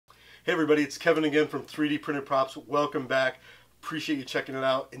Hey everybody, it's Kevin again from 3D Printed Props. Welcome back. Appreciate you checking it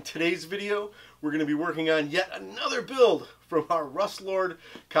out. In today's video, we're going to be working on yet another build from our Rust Lord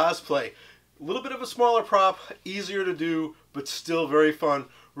Cosplay. A little bit of a smaller prop, easier to do, but still very fun.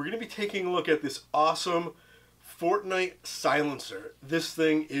 We're going to be taking a look at this awesome Fortnite silencer. This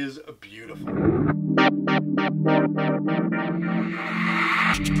thing is beautiful.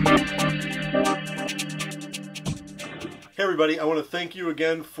 Hey everybody, I want to thank you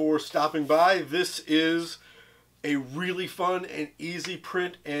again for stopping by. This is a really fun and easy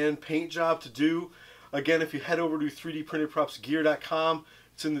print and paint job to do. Again, if you head over to 3dprintedpropsgear.com,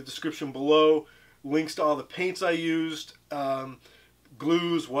 it's in the description below. Links to all the paints I used,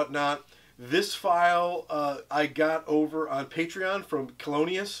 glues, whatnot. This file I got over on Patreon from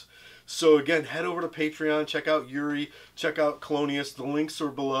Colonius. So again, head over to Patreon, check out Yuri, check out Colonius. The links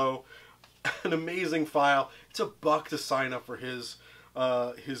are below. An amazing file. It's $1 to sign up for his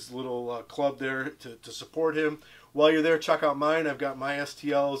little club there to support him. While you're there, check out mine. I've got my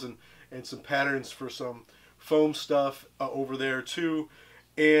STLs and some patterns for some foam stuff over there too.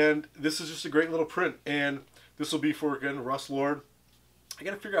 And this is just a great little print. And this will be for, again, Rust Lord. I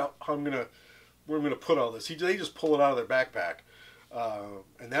got to figure out how where I'm gonna put all this. They just pull it out of their backpack,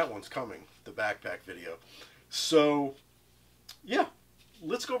 and that one's coming. The backpack video. So yeah.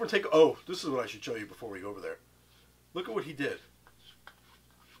 Let's go over and take... Oh, this is what I should show you before we go over there. Look at what he did.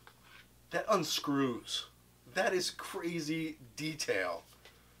 That unscrews. That is crazy detail.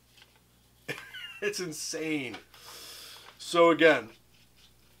 It's insane. So again,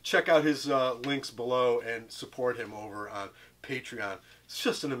 check out his links below and support him over on Patreon. It's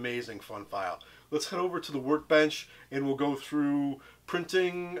just an amazing fun file. Let's head over to the workbench and we'll go through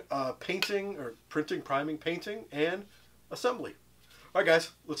printing, painting, or printing, priming, painting, and assembly. Alright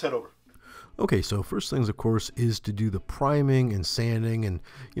guys, let's head over. Okay, so first things of course is to do the priming and sanding, and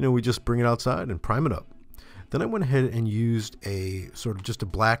we just bring it outside and prime it up. Then I went ahead and used a sort of just a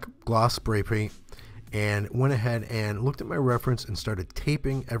black gloss spray paint and went ahead and looked at my reference and started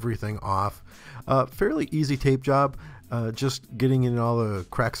taping everything off. Fairly easy tape job, just getting in all the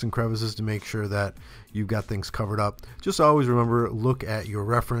cracks and crevices to make sure that you've got things covered up. Just always remember, look at your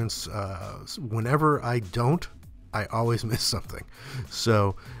reference. Whenever I don't, I always miss something.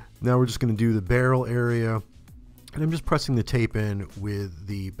 So now we're just going to do the barrel area, and I'm just pressing the tape in with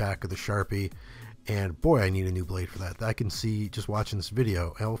the back of the Sharpie. And boy, I need a new blade for that. I can see just watching this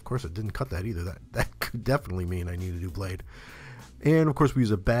video. Oh, of course, I didn't cut that either. That could definitely mean I need a new blade. And of course, we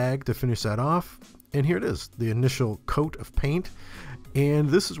use a bag to finish that off. And here it is, the initial coat of paint. And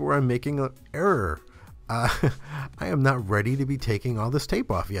this is where I'm making an error. I am not ready to be taking all this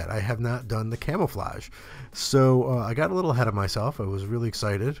tape off yet. I have not done the camouflage. So I got a little ahead of myself. I was really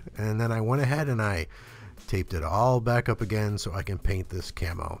excited. And then I went ahead and I taped it all back up again so I can paint this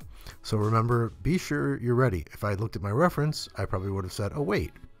camo. So remember, be sure you're ready. If I had looked at my reference, I probably would have said, oh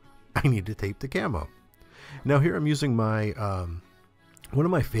wait, I need to tape the camo. Now here I'm using my, one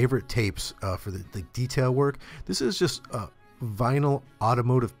of my favorite tapes for the detail work. This is just vinyl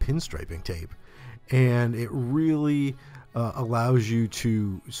automotive pinstriping tape. And it really allows you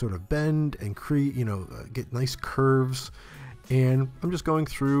to sort of bend and create, get nice curves. And I'm just going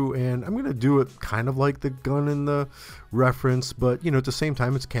through, and I'm going to do it kind of like the gun in the reference, but at the same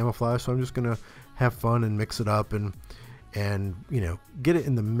time it's camouflage, so I'm just going to have fun and mix it up and get it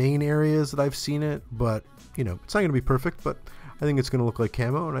in the main areas that I've seen it. But it's not going to be perfect, but I think it's going to look like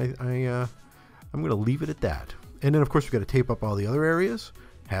camo, and I'm going to leave it at that. And then of course we've got to tape up all the other areas,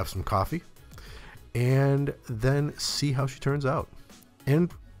 have some coffee, and then see how she turns out.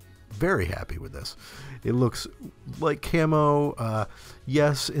 And very happy with this. It looks like camo.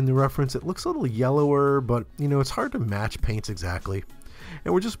 Yes, in the reference it looks a little yellower, but it's hard to match paints exactly.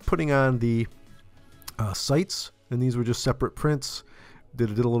 And we're just putting on the sights, and these were just separate prints.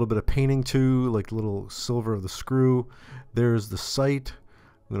 Did a little bit of painting too, like a little silver of the screw. There's the sight.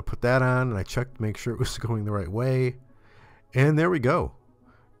 I'm going to put that on, and I checked to make sure it was going the right way. And there we go.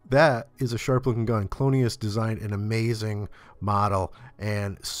 That is a sharp looking gun. Colonius designed an amazing model,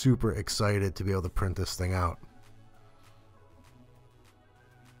 and super excited to be able to print this thing out.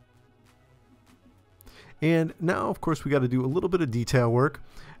 And now of course we got to do a little bit of detail work.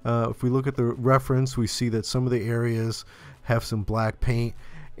 If we look at the reference, we see that some of the areas have some black paint,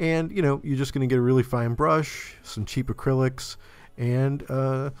 and you're just going to get a really fine brush, some cheap acrylics, and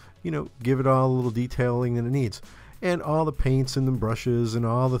give it all a little detailing that it needs. And all the paints and the brushes and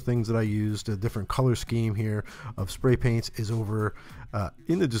all the things that I used, a different color scheme here of spray paints, is over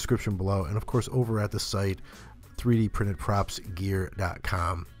in the description below. And of course over at the site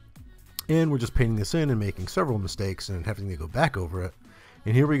 3dprintedpropsgear.com. And we're just painting this in and making several mistakes and having to go back over it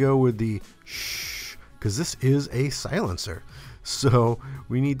And here we go with the shh, because this is a silencer. So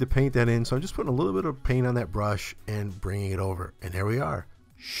we need to paint that in. So I'm just putting a little bit of paint on that brush and bringing it over. And there we are.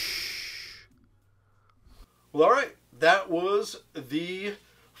 Shh. Well, all right. That was the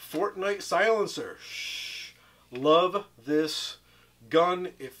Fortnite silencer. Shh. Love this gun.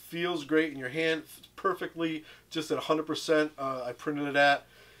 It feels great in your hand. It's perfectly, just at 100%. I printed it at.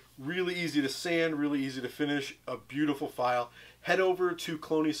 Really easy to sand, really easy to finish. A beautiful file. Head over to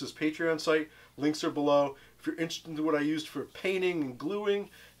Clonius's Patreon site. Links are below. If you're interested in what I used for painting and gluing,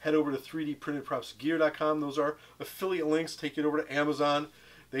 head over to 3dprintedpropsgear.com. Those are affiliate links. Take it over to Amazon.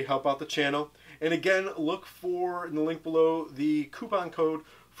 They help out the channel. And again, look for, in the link below, the coupon code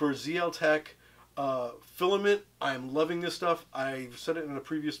for ZL Tech filament. I'm loving this stuff. I've said it in a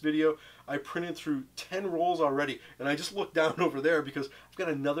previous video. I printed through 10 rolls already, and I just looked down over there because I've got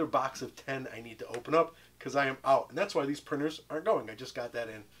another box of 10 I need to open up because I am out. And that's why these printers aren't going. I just got that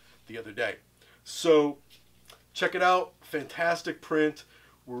in the other day. So check it out. Fantastic print.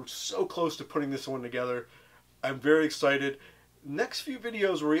 We're so close to putting this one together. I'm very excited. Next few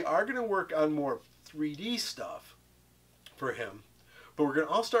videos, we are going to work on more 3D stuff for him. But we're going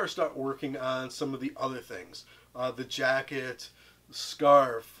to also start working on some of the other things. The jacket,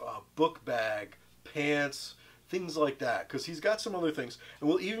 scarf, book bag, pants, things like that. Because he's got some other things. And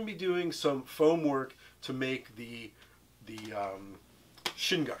we'll even be doing some foam work to make the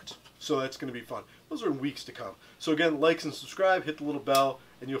shin guards. So that's going to be fun. Those are in weeks to come. So again, like and subscribe, hit the little bell,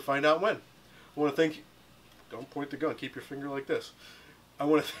 and you'll find out when. I want to thank you. Don't point the gun. Keep your finger like this. I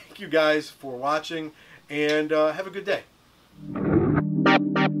want to thank you guys for watching, and have a good day.